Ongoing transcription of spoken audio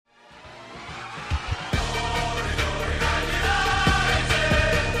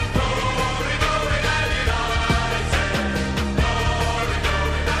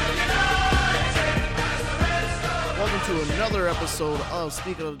another episode of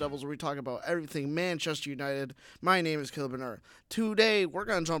Speaking of the Devils, where we talk about everything Manchester United. My name is Caleb Bernard. Today, we're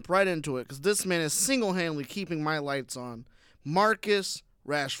going to jump right into it because this man is single-handedly keeping my lights on. Marcus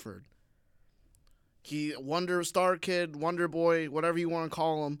Rashford. He, Wonder Star Kid, Wonder Boy, whatever you want to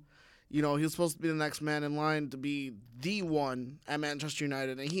call him. You know, he was supposed to be the next man in line to be the one at Manchester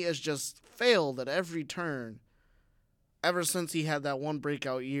United, and he has just failed at every turn ever since he had that one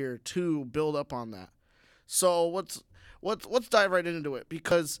breakout year to build up on that. So let's dive right into it,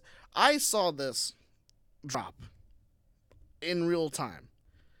 because I saw this drop in real time.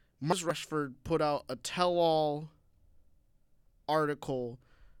 Marcus Rashford put out a tell-all article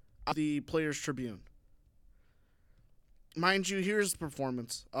on the Players Tribune. Mind you, here's his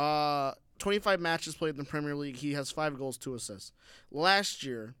performance. 25 matches played in the Premier League. He has 5 goals, 2 assists. Last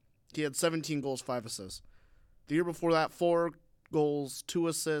year, he had 17 goals, 5 assists. The year before that, 4 goals, 2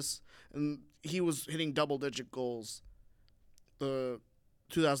 assists, and he was hitting double-digit goals the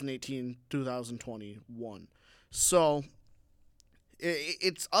 2018-2021. So,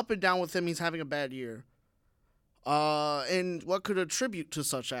 it's up and down with him. He's having a bad year. And what could attribute to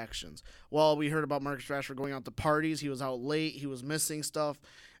such actions? Well, we heard about Marcus Rashford going out to parties. He was out late. He was missing stuff.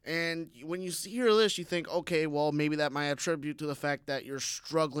 And when you hear this, you think, okay, well, maybe that might attribute to the fact that you're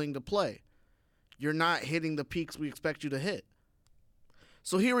struggling to play. You're not hitting the peaks we expect you to hit.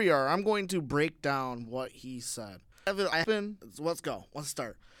 So here we are. I'm going to break down what he said. Let's go. Let's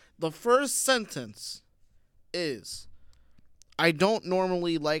start. The first sentence is, I don't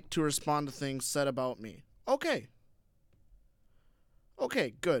normally like to respond to things said about me. Okay,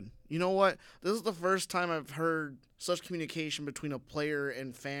 good. You know what? This is the first time I've heard such communication between a player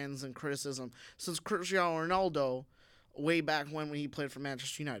and fans and criticism since Cristiano Ronaldo way back when he played for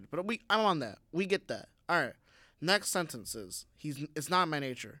Manchester United. But I'm on that. We get that. All right. Next sentence is, it's not my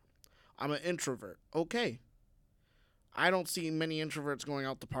nature. I'm an introvert. Okay. I don't see many introverts going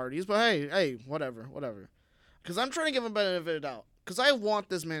out to parties, but hey, whatever. Because I'm trying to give him benefit of the doubt. Because I want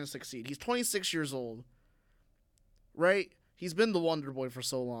this man to succeed. He's 26 years old. Right? He's been the Wonder Boy for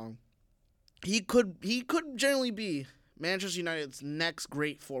so long. He could generally be Manchester United's next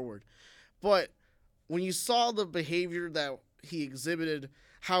great forward. But when you saw the behavior that he exhibited,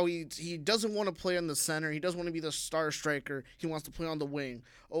 how he doesn't want to play in the center, he doesn't want to be the star striker, he wants to play on the wing.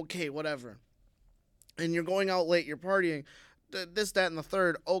 Okay, whatever. And you're going out late, you're partying, this, that, and the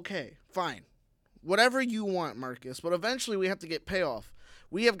third. Okay, fine. Whatever you want, Marcus, but eventually we have to get payoff.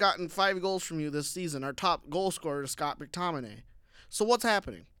 We have gotten 5 goals from you this season. Our top goal scorer is Scott McTominay. So what's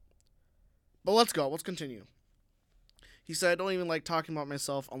happening? But let's go. Let's continue. He said, I don't even like talking about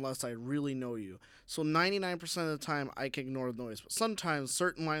myself unless I really know you. So 99% of the time, I can ignore the noise. But sometimes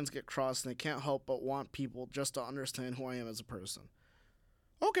certain lines get crossed, and I can't help but want people just to understand who I am as a person.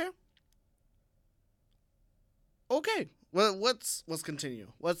 Okay. Well, let's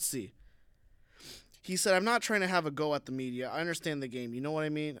continue. Let's see. He said, I'm not trying to have a go at the media. I understand the game. You know what I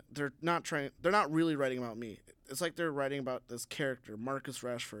mean? They're not really writing about me. It's like they're writing about this character, Marcus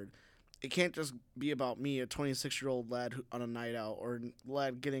Rashford. It can't just be about me, a 26-year-old lad on a night out, or a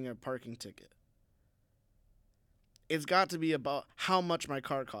lad getting a parking ticket. It's got to be about how much my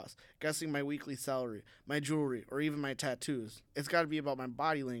car costs, guessing my weekly salary, my jewelry, or even my tattoos. It's got to be about my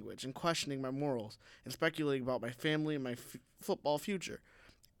body language and questioning my morals and speculating about my family and my football future.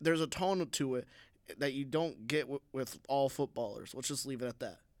 There's a tone to it that you don't get with all footballers. Let's just leave it at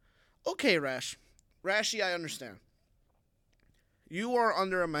that. Okay, Rashy, I understand. You are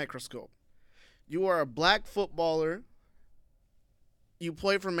under a microscope. You are a black footballer. You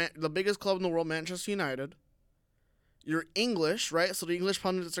play for the biggest club in the world, Manchester United. You're English, right? So the English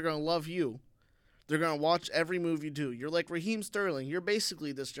pundits are going to love you. They're going to watch every move you do. You're like Raheem Sterling. You're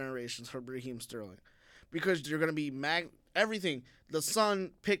basically this generation's Raheem Sterling. Because you're going to be everything. The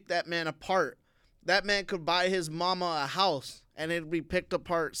Sun picked that man apart. That man could buy his mama a house, and it'd be picked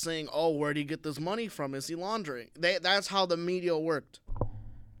apart saying, oh, where'd he get this money from? Is he laundering? That's how the media worked.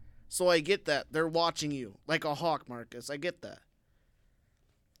 So I get that. They're watching you like a hawk, Marcus. I get that.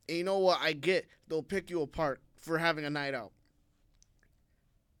 And you know what? I get they'll pick you apart for having a night out.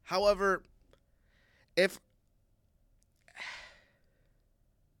 However, if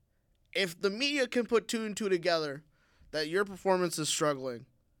the media can put 2 and 2 together that your performance is struggling,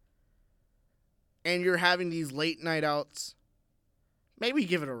 and you're having these late night outs, maybe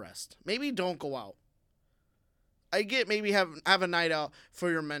give it a rest. Maybe don't go out. I get maybe have a night out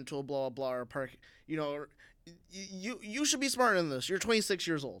for your mental blah blah or park. You know, you should be smarter than this. You're 26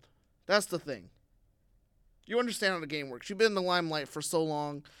 years old. That's the thing. You understand how the game works. You've been in the limelight for so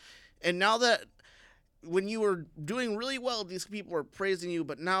long, and now that when you were doing really well, these people were praising you.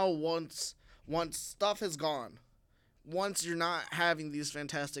 But now once stuff has gone, once you're not having these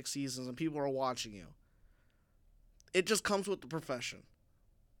fantastic seasons and people are watching you. It just comes with the profession.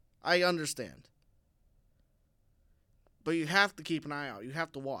 I understand. But you have to keep an eye out. You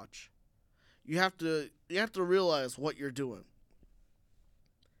have to watch. You have to realize what you're doing.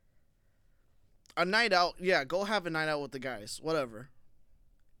 A night out, yeah, go have a night out with the guys, whatever.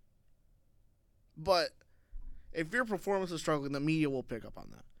 But if your performance is struggling, the media will pick up on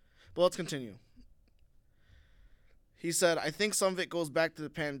that. But let's continue. He said, I think some of it goes back to the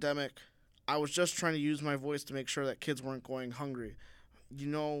pandemic. I was just trying to use my voice to make sure that kids weren't going hungry.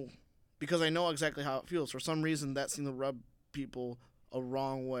 Because I know exactly how it feels. For some reason, that seemed to rub people a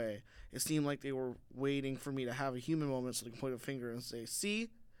wrong way. It seemed like they were waiting for me to have a human moment so they can point a finger and say, see,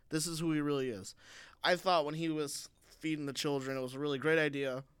 this is who he really is. I thought when he was feeding the children, it was a really great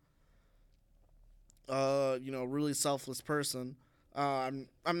idea. Really selfless person. I'm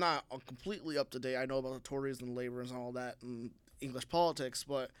not completely up to date. I know about the Tories and laborers and all that and English politics,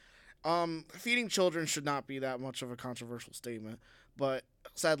 but feeding children should not be that much of a controversial statement. But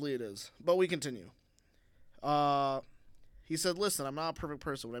sadly it is. But we continue. He said, listen, I'm not a perfect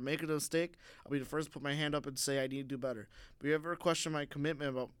person. When I make a mistake, I'll be the first to put my hand up and say I need to do better. But if you ever question my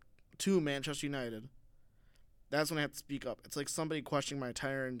commitment to Manchester United, that's when I have to speak up. It's like somebody questioning my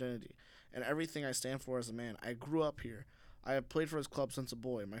entire identity and everything I stand for as a man. I grew up here. I have played for his club since a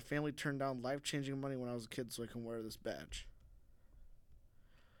boy. My family turned down life-changing money when I was a kid so I can wear this badge.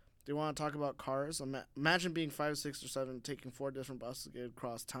 Do you want to talk about cars? Imagine being 5, 6, or 7, taking 4 different buses to get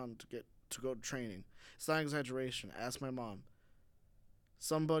across town to go to training. It's not an exaggeration. Ask my mom.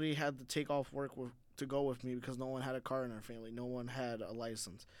 Somebody had to take off work to go with me because no one had a car in our family. No one had a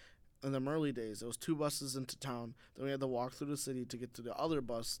license. In the early days, it was 2 buses into town. Then we had to walk through the city to get to the other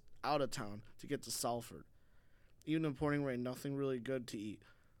bus out of town to get to Salford. Even in pouring rain, nothing really good to eat.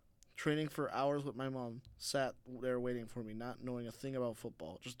 Training for hours with my mom, sat there waiting for me, not knowing a thing about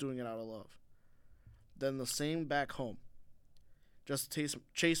football, just doing it out of love. Then the same back home. Just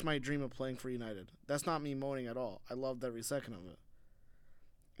chase my dream of playing for United. That's not me moaning at all. I loved every second of it.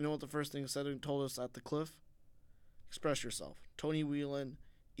 You know what the first thing he told us at the cliff? Express yourself. Tony Whelan,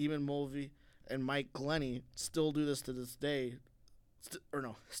 Eamon Mulvey, and Mike Glennie still do this to this day.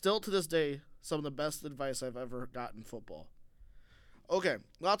 Still to this day, some of the best advice I've ever gotten in football. Okay,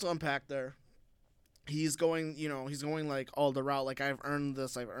 lots to unpack there. He's going like all the route, like I've earned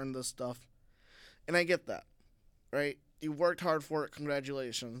this stuff. And I get that, right? You worked hard for it,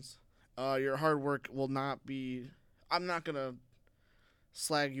 congratulations. Your hard work will not be, I'm not going to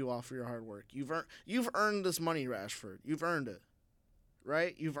slag you off for your hard work. You've earned this money, Rashford. You've earned it,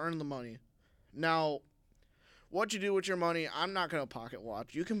 right? You've earned the money. Now, what you do with your money, I'm not going to pocket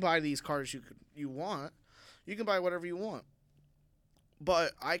watch. You can buy these cars you want. You can buy whatever you want.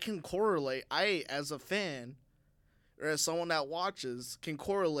 But I can correlate. I, as a fan, or as someone that watches, can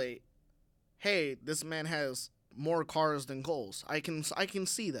correlate, hey, this man has more cars than goals. I can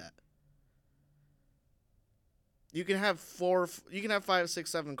see that. You can have 5, 6,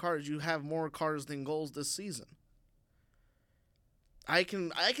 7 cars. You have more cars than goals this season. I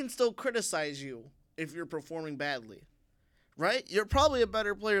can still criticize you if you're performing badly. Right? You're probably a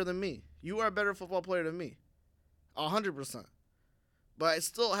better player than me. You are a better football player than me. 100%. But I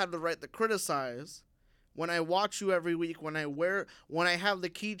still have the right to criticize when I watch you every week, when I have the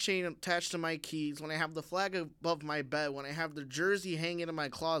keychain attached to my keys, when I have the flag above my bed, when I have the jersey hanging in my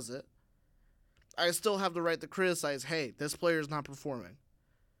closet. I still have the right to criticize, hey, this player is not performing.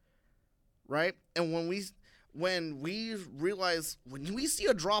 Right? And when we see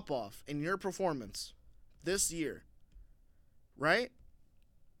a drop-off in your performance this year, right?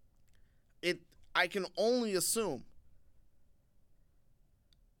 I can only assume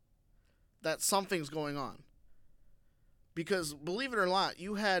that something's going on. Because believe it or not,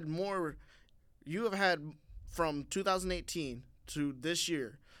 you have had from 2018 to this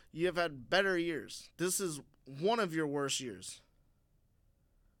year, you have had better years. This is one of your worst years.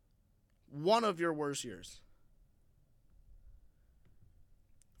 One of your worst years.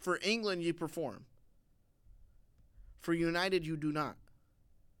 For England, you perform. For United, you do not.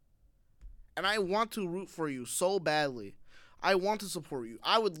 And I want to root for you so badly. I want to support you.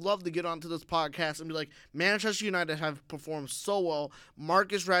 I would love to get onto this podcast and be like, Manchester United have performed so well.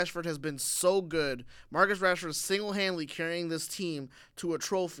 Marcus Rashford has been so good. Marcus Rashford is single-handedly carrying this team to a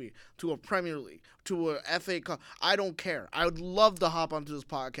trophy, to a Premier League, to a FA Cup. I don't care. I would love to hop onto this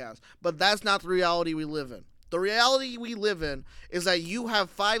podcast, but that's not the reality we live in. The reality we live in is that you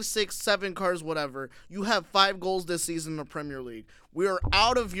have 5, 6, 7 cars, whatever. You have 5 goals this season in the Premier League. We are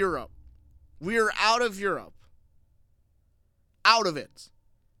out of Europe. We are out of Europe. Out of it.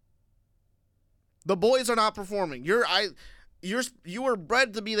 The boys are not performing. You were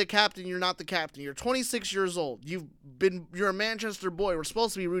bred to be the captain. You're not the captain. You're 26 years old. You're a Manchester boy. We're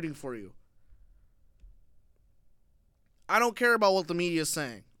supposed to be rooting for you. I don't care about what the media is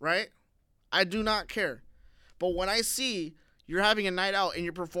saying, right? I do not care. But when I see you're having a night out and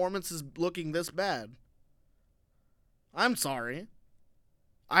your performance is looking this bad, I'm sorry.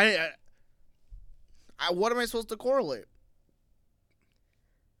 What am I supposed to correlate?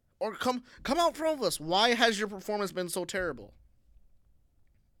 Or come out front of us. Why has your performance been so terrible?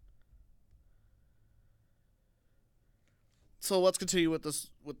 So let's continue with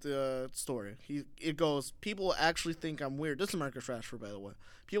the story. It goes, people actually think I'm weird. This is Marcus Rashford, by the way.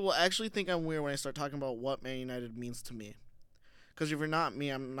 People actually think I'm weird when I start talking about what Man United means to me. Because if you're not me,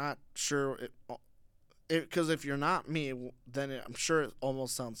 I'm not sure. Because if you're not me, then I'm sure it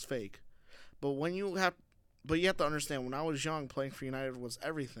almost sounds fake. But you have to understand. When I was young, playing for United was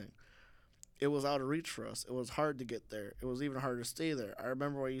everything. It was out of reach for us. It was hard to get there. It was even harder to stay there. I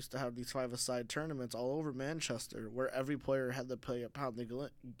remember I used to have these five-a-side tournaments all over Manchester, where every player had to pay a pound to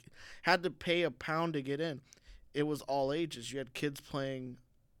get in. It was all ages. You had kids playing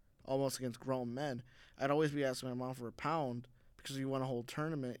almost against grown men. I'd always be asking my mom for a pound because if you won a whole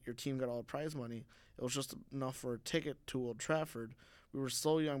tournament, your team got all the prize money. It was just enough for a ticket to Old Trafford. We were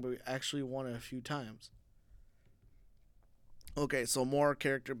so young, but we actually won it a few times. Okay, so more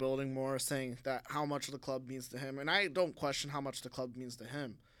character building, more saying that how much the club means to him. And I don't question how much the club means to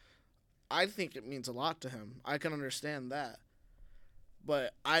him. I think it means a lot to him. I can understand that.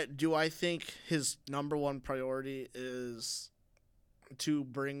 But I think his number one priority is to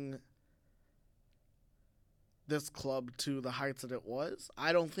bring this club to the heights that it was?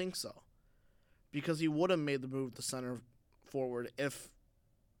 I don't think so. Because he would have made the move to center forward if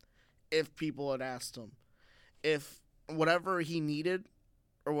people had asked him. If whatever he needed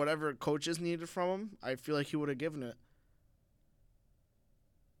or whatever coaches needed from him, I feel like he would have given it.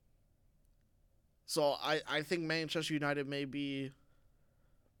 So I think Manchester United may be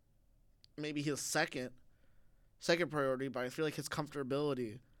maybe his second priority, but I feel like his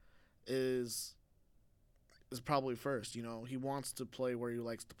comfortability is probably first. You know, he wants to play where he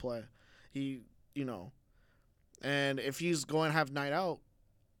likes to play. He, you know, and if he's going to have night out,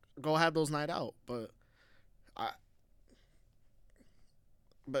 go have those night out. But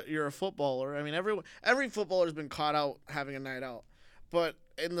you're a footballer. I mean, every footballer's been caught out having a night out. But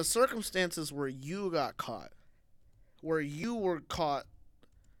in the circumstances where you got caught, where you were caught,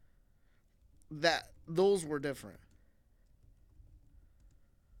 that those were different.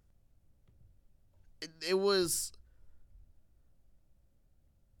 It was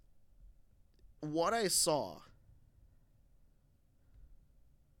what I saw.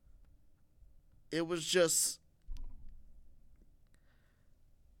 It was just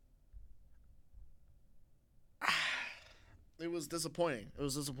it was disappointing. It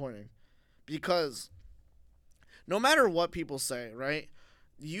was disappointing because no matter what people say, right?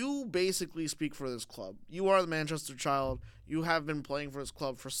 You basically speak for this club. You are the Manchester child. You have been playing for this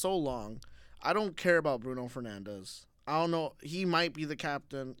club for so long. I don't care about Bruno Fernandes. I don't know. He might be the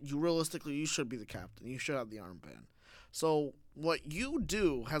captain. You should be the captain. You should have the armband. So what you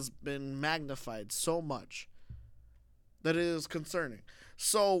do has been magnified so much that it is concerning.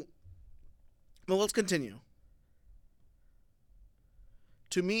 So, well, let's continue.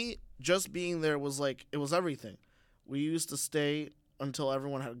 To me, just being there was it was everything. We used to stay until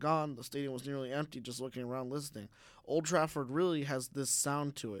everyone had gone. The stadium was nearly empty, just looking around listening. Old Trafford really has this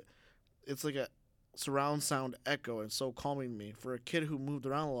sound to it. It's like a surround sound echo, and so calming to me. For a kid who moved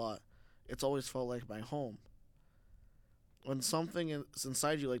around a lot, it's always felt like my home. When something is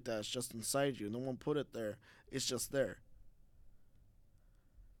inside you like that, it's just inside you. No one put it there. It's just there.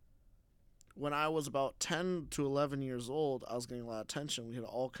 When I was about 10 to 11 years old, I was getting a lot of attention. We had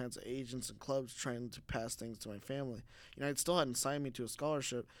all kinds of agents and clubs trying to pass things to my family. United still hadn't signed me to a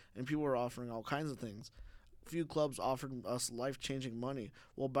scholarship, and people were offering all kinds of things. A few clubs offered us life-changing money.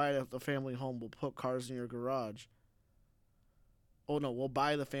 We'll buy the family home. We'll put cars in your garage. Oh, no, we'll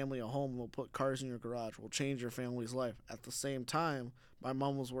buy the family a home. We'll put cars in your garage. We'll change your family's life. At the same time, my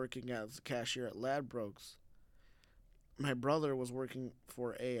mom was working as a cashier at Ladbrokes. My brother was working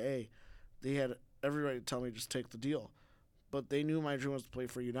for AA. They had every right to tell me just take the deal. But they knew my dream was to play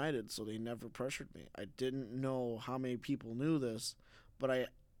for United, so they never pressured me. I didn't know how many people knew this, but I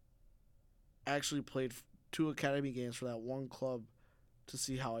actually played 2 academy games for that one club to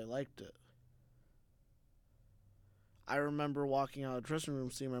see how I liked it. I remember walking out of the dressing room,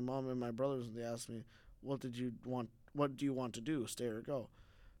 seeing my mom and my brothers, and they asked me, what do you want to do, stay or go?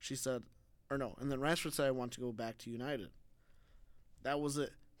 She said, or no, and then Rashford said I want to go back to United. That was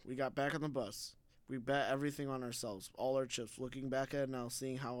it. We got back on the bus. We bet everything on ourselves, all our chips. Looking back at it now,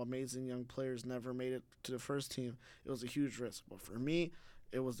 seeing how amazing young players never made it to the first team, it was a huge risk. But for me,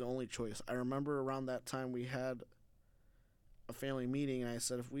 it was the only choice. I remember around that time we had a family meeting, and I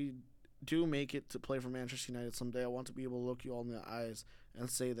said, if we do make it to play for Manchester United someday, I want to be able to look you all in the eyes and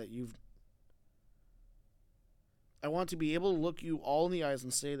say that you've. I want to be able to look you all in the eyes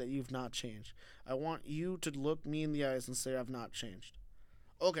and say that you've not changed. I want you to look me in the eyes and say I've not changed.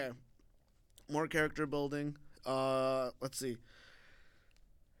 Okay, more character building. Let's see.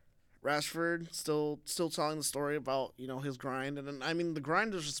 Rashford still telling the story about his grind, and I mean the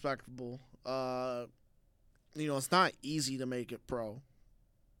grind is respectable. It's not easy to make it pro,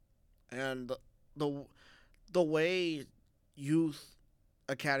 and the the way youth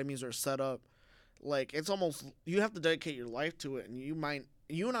academies are set up, like it's almost you have to dedicate your life to it, and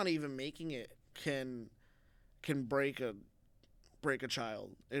you not even making it can break a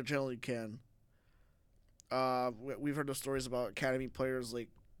child. It generally can. We've heard the stories about academy players like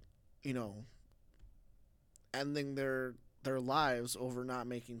you know ending their lives over not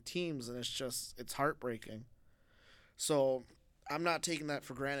making teams, and it's heartbreaking. So I'm not taking that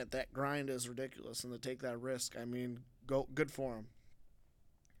for granted. That grind is ridiculous, and to take that risk, I mean, go good for him.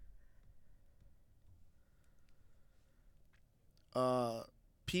 Uh,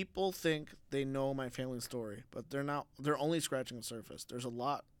 People think they know my family story, but they're not. They're only scratching the surface. There's a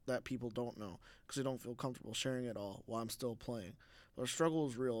lot that people don't know because they don't feel comfortable sharing it all while I'm still playing. But the struggle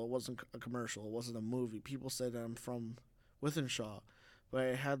is real. It wasn't a commercial. It wasn't a movie. People say that I'm from Withenshaw, but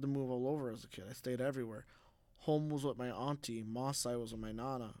I had to move all over as a kid. I stayed everywhere. Home was with my auntie. Mosside was with my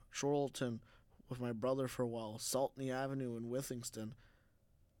nana. Chorlton with my brother for a while. Saltney Avenue in Withington,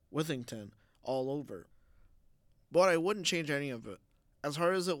 all over. But I wouldn't change any of it. As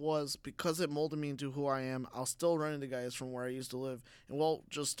hard as it was, because it molded me into who I am, I'll still run into guys from where I used to live, and we'll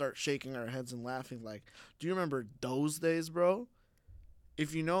just start shaking our heads and laughing like, do you remember those days, bro?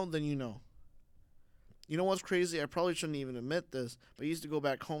 If you know, then you know. You know what's crazy? I probably shouldn't even admit this, but I used to go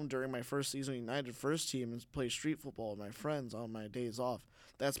back home during my first season United first team and play street football with my friends on my days off.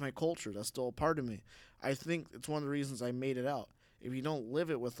 That's my culture. That's still a part of me. I think it's one of the reasons I made it out. If you don't live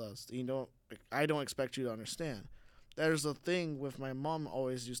it with us, I don't expect you to understand. There's a thing with my mom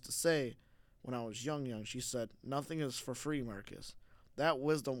always used to say when I was young. She said, nothing is for free, Marcus. That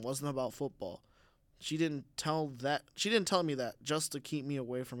wisdom wasn't about football. She didn't tell me that just to keep me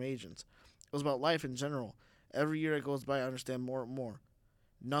away from agents. It was about life in general. Every year that goes by, I understand more and more.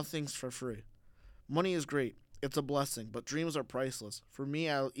 Nothing's for free. Money is great. It's a blessing, but dreams are priceless. For me,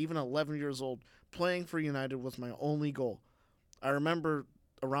 even 11 years old, playing for United was my only goal. I remember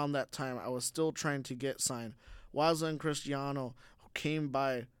around that time, I was still trying to get signed. Waza and Cristiano came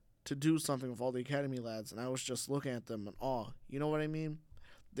by to do something with all the academy lads, and I was just looking at them in awe. You know what I mean?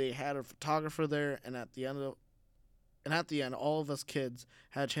 They had a photographer there, and at the end, all of us kids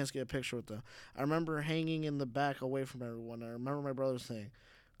had a chance to get a picture with them. I remember hanging in the back away from everyone. I remember my brother saying,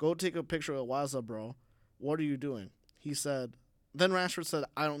 "Go take a picture with Waza, bro. What are you doing?" He said. Then Rashford said,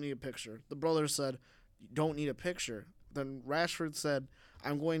 "I don't need a picture." The brother said, "You don't need a picture." Then Rashford said,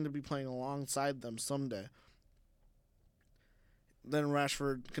 "I'm going to be playing alongside them someday." Then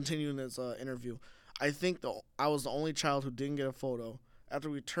Rashford continued in his interview. I think I was the only child who didn't get a photo. After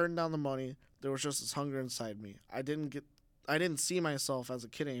we turned down the money, there was just this hunger inside me. I didn't see myself as a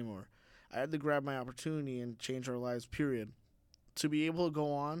kid anymore. I had to grab my opportunity and change our lives. Period. To be able to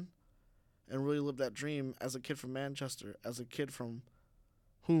go on and really live that dream as a kid from Manchester, as a kid from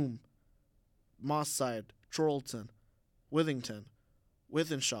Whom, Moss Side, Chorlton, Withington,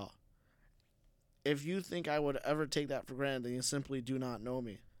 Withenshaw. If you think I would ever take that for granted, then you simply do not know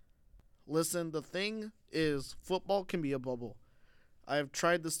me. Listen, the thing is, football can be a bubble. I have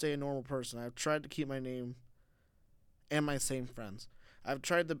tried to stay a normal person. I've tried to keep my name and my same friends. I've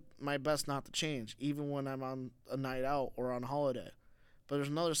tried my best not to change, even when I'm on a night out or on holiday. But there's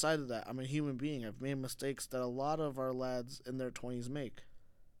another side to that. I'm a human being. I've made mistakes that a lot of our lads in their 20s make.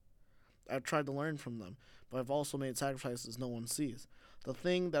 I've tried to learn from them, but I've also made sacrifices no one sees. The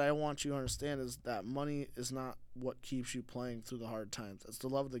thing that I want you to understand is that money is not what keeps you playing through the hard times. It's the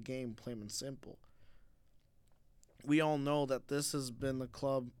love of the game, plain and simple. We all know that this has been the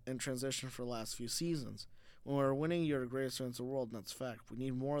club in transition for the last few seasons. When we're winning, you're the greatest fans in the world, and that's fact. We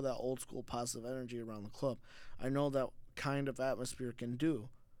need more of that old school positive energy around the club. I know that kind of atmosphere can do,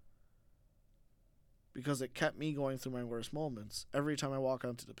 because it kept me going through my worst moments. Every time I walk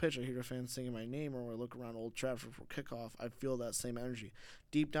onto the pitch, I hear the fans singing my name, or when I look around Old Trafford for kickoff, I feel that same energy.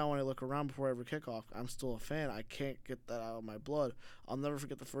 Deep down, when I look around before every kickoff, I'm still a fan. I can't get that out of my blood. I'll never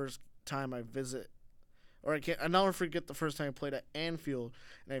forget the first time I I'll never forget the first time I played at Anfield,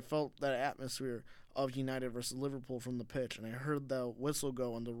 and I felt that atmosphere of United versus Liverpool from the pitch, and I heard the whistle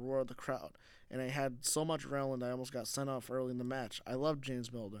go and the roar of the crowd, and I had so much adrenaline that I almost got sent off early in the match. I loved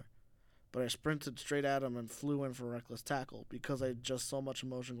James Milner, but I sprinted straight at him and flew in for a reckless tackle because I had just so much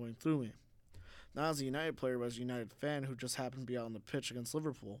emotion going through me. Not as a United player, but as a United fan who just happened to be out on the pitch against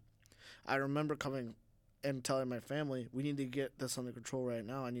Liverpool. I remember coming and telling my family, we need to get this under control right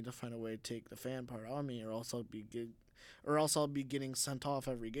now. I need to find a way to take the fan part on me, or else I'll be getting sent off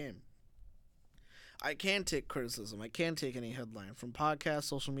every game. I can take criticism. I can take any headline from podcasts,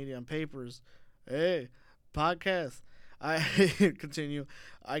 social media, and papers. Hey, podcast. I continue.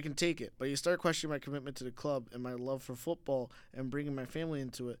 I can take it, but you start questioning my commitment to the club and my love for football and bringing my family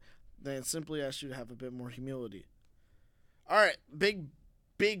into it, then it simply asks you to have a bit more humility. All right, big,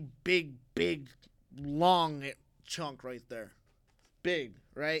 long chunk right there. Big,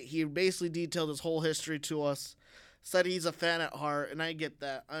 right? He basically detailed his whole history to us, said he's a fan at heart, and I get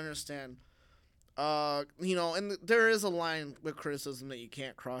that. I understand. And there is a line with criticism that you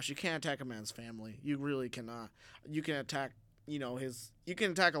can't cross. You can't attack a man's family. You really cannot. You can attack, you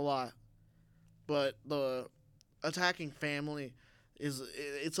can attack a lot, but the attacking family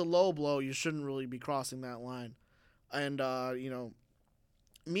it's a low blow. You shouldn't really be crossing that line. And,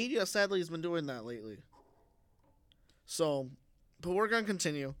 media sadly has been doing that lately. So, but we're going to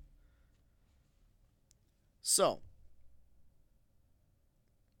continue. So,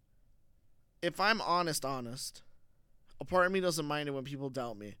 if I'm honest, a part of me doesn't mind it when people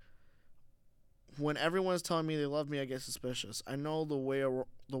doubt me. When everyone's telling me they love me, I get suspicious. I know the way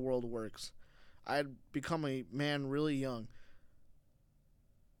the world works. I'd become a man really young.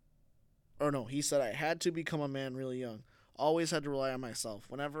 Or no, he said I had to become a man really young. Always had to rely on myself.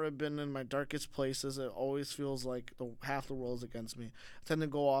 Whenever I've been in my darkest places, it always feels like half the world is against me. I tend to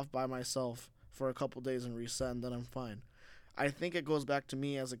go off by myself for a couple days and reset, and then I'm fine. I think it goes back to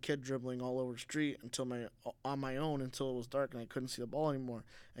me as a kid dribbling all over the street on my own until it was dark and I couldn't see the ball anymore.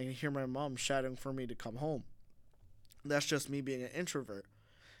 I could hear my mom shouting for me to come home. That's just me being an introvert,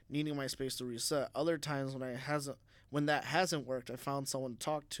 needing my space to reset. Other times when that hasn't worked, I found someone to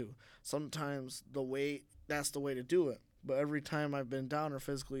talk to. Sometimes that's the way to do it. But every time I've been down or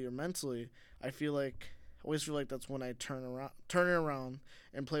physically or mentally, I always feel like that's when I turn it around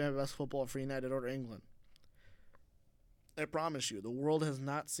and play my best football for United or England. I promise you, the world has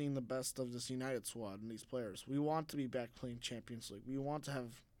not seen the best of this United squad and these players. We want to be back playing Champions League. We want to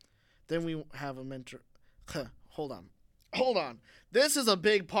have... Then we have a mentor... Hold on. This is a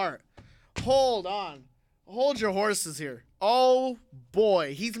big part. Hold on. Hold your horses here. Oh,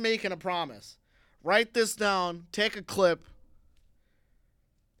 boy. He's making a promise. Write this down. Take a clip.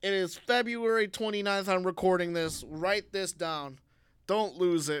 It is February 29th. I'm recording this. Write this down. Don't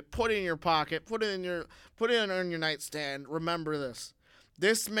lose it. Put it in your pocket. Put it on your nightstand. Remember this.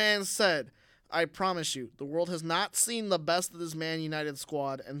 This man said, I promise you, the world has not seen the best of this Man United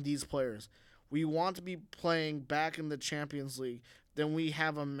squad and these players. We want to be playing back in the Champions League. Then we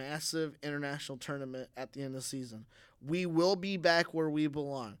have a massive international tournament at the end of the season. We will be back where we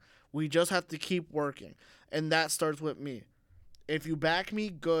belong. We just have to keep working. And that starts with me. If you back me,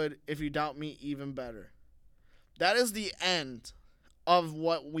 good. If you doubt me, even better. That is the end of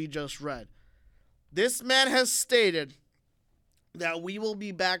what we just read. This man has stated that we will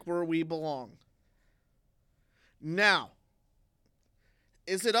be back where we belong. Now,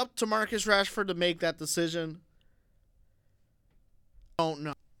 is it up to Marcus Rashford to make that decision? I don't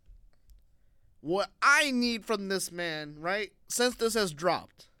know. What I need from this man, right, since this has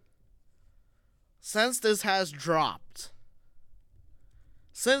dropped,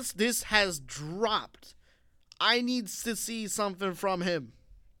 I need to see something from him.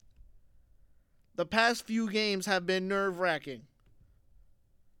 The past few games have been nerve-wracking.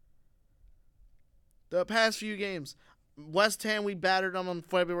 West Ham, we battered them on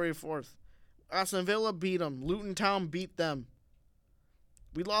February 4th. Aston Villa beat them. Luton Town beat them.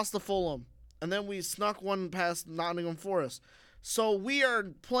 We lost to Fulham. And then we snuck one past Nottingham Forest. So we are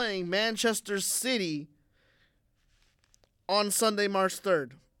playing Manchester City on Sunday, March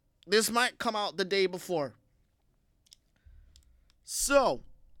 3rd. This might come out the day before. So,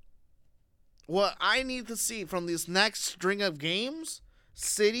 what I need to see from this next string of games,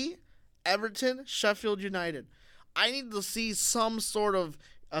 City, Everton, Sheffield United, I need to see some sort of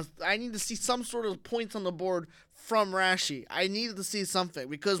points on the board from Rashi. I need to see something,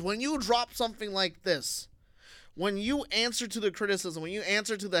 because when you drop something like this, when you answer to the criticism, when you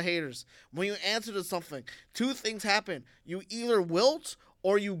answer to the haters, when you answer to something, two things happen. You either wilt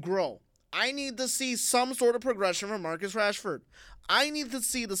or you grow. I need to see some sort of progression from Marcus Rashford. I need to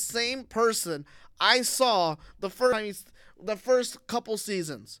see the same person I saw the first couple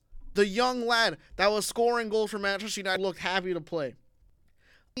seasons. The young lad that was scoring goals for Manchester United looked happy to play.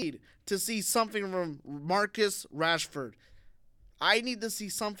 I need to see something from Marcus Rashford. I need to see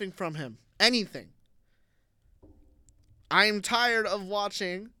something from him. Anything. I am tired of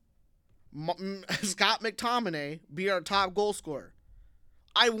watching Scott McTominay be our top goal scorer.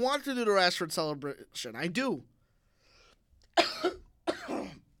 I want to do the Rashford celebration. I do.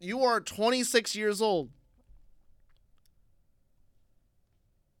 You are 26 years old.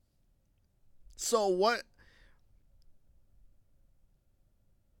 So what?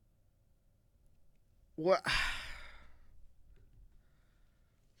 What?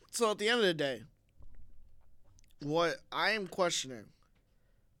 So at the end of the day, what I am questioning,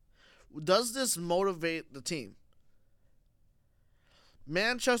 does this motivate the team?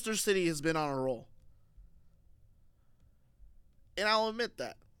 Manchester City has been on a roll. And I'll admit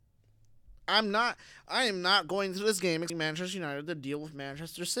that. I am not going to this game expecting Manchester United to deal with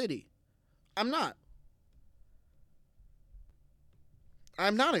Manchester City. I'm not.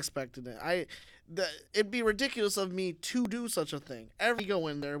 I'm not expecting it. It'd be ridiculous of me to do such a thing. Every go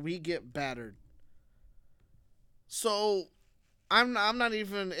in there, we get battered. So, I'm not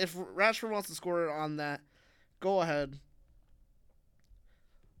even, if Rashford wants to score on that, go ahead.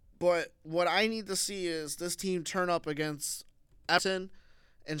 But what I need to see is this team turn up against Everton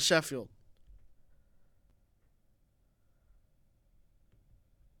and Sheffield.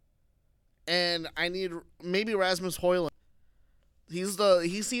 And I need maybe Rasmus Højlund.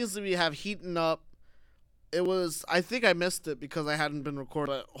 He seems to have heating up. I think I missed it because I hadn't been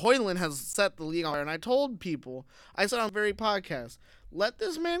recording. But Højlund has set the league on fire, and I told people, I said on the very podcast, let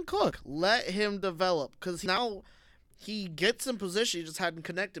this man cook. Let him develop. Because now he gets in position, he just hadn't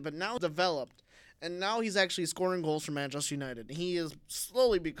connected, but now developed. And now he's actually scoring goals for Manchester United. He is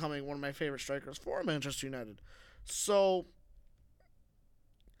slowly becoming one of my favorite strikers for Manchester United. So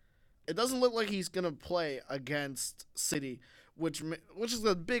it doesn't look like he's going to play against City, which is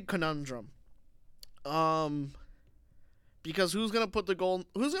a big conundrum. Because who's going to put the ball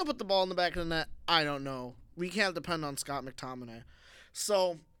in the back of the net? I don't know. We can't depend on Scott McTominay.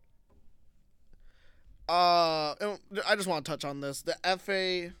 So I just want to touch on this. The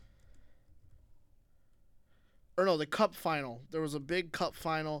Cup final. There was a big Cup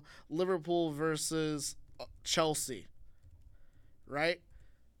final. Liverpool versus Chelsea. Right?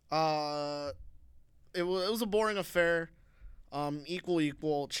 It was a boring affair.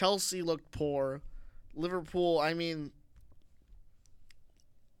 Equal. Chelsea looked poor. Liverpool, I mean,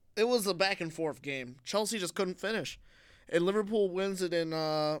 it was a back and forth game. Chelsea just couldn't finish. And Liverpool wins it in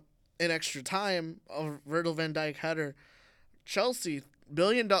extra time. A Virgil van Dijk header. Chelsea,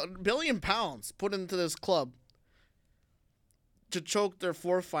 billion pounds put into this club to choke their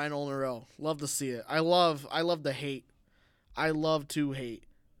fourth final in a row. Love to see it. I love the hate. I love to hate.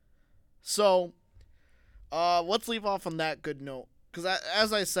 So, let's leave off on that good note. Because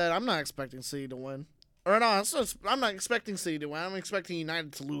as I said, I'm not expecting City to win. Or no, I'm not expecting City to win. I'm expecting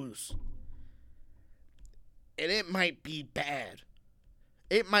United to lose. And it might be bad.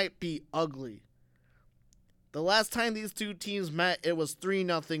 It might be ugly. The last time these two teams met, it was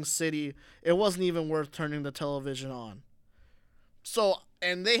 3-0 City. It wasn't even worth turning the television on. So,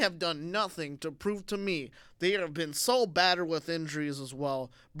 and they have done nothing to prove to me. They have been so battered with injuries as well.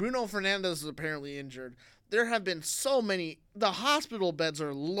 Bruno Fernandes is apparently injured. There have been so many. The hospital beds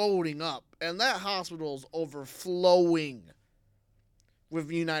are loading up, and that hospital is overflowing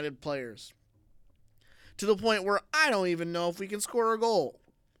with United players. To the point where I don't even know if we can score a goal.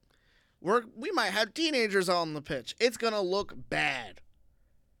 We might have teenagers on the pitch. It's going to look bad.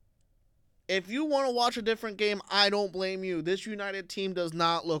 If you want to watch a different game, I don't blame you. This United team does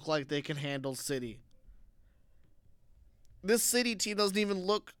not look like they can handle City. This City team doesn't even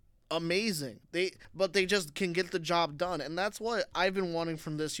look amazing. But they just can get the job done. And that's what I've been wanting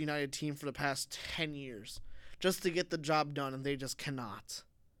from this United team for the past 10 years. Just to get the job done, and they just cannot.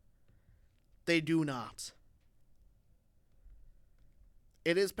 They do not.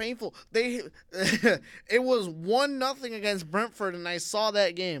 It is painful. It was 1-0 against Brentford, and I saw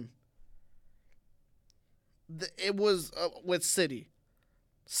that game. It was with City.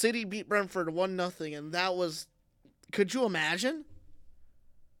 City beat Brentford 1-0, and that was. Could you imagine?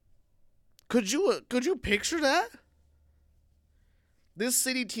 Could you picture that? This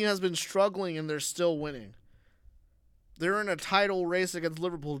City team has been struggling, and they're still winning. They're in a title race against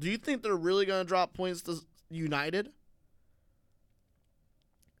Liverpool. Do you think they're really going to drop points to United?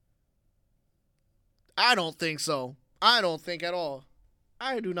 I don't think so. I don't think at all.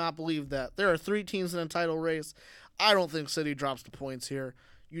 I do not believe that. There are 3 teams in a title race. I don't think City drops the points here.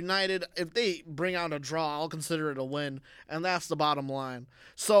 United, if they bring out a draw, I'll consider it a win, and that's the bottom line.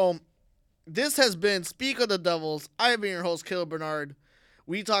 So this has been Speak of the Devils. I have been your host, Caleb Bernard.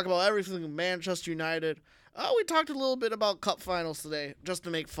 We talk about everything Manchester United. We talked a little bit about cup finals today, just to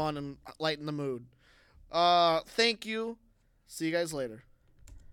make fun and lighten the mood. Thank you. See you guys later.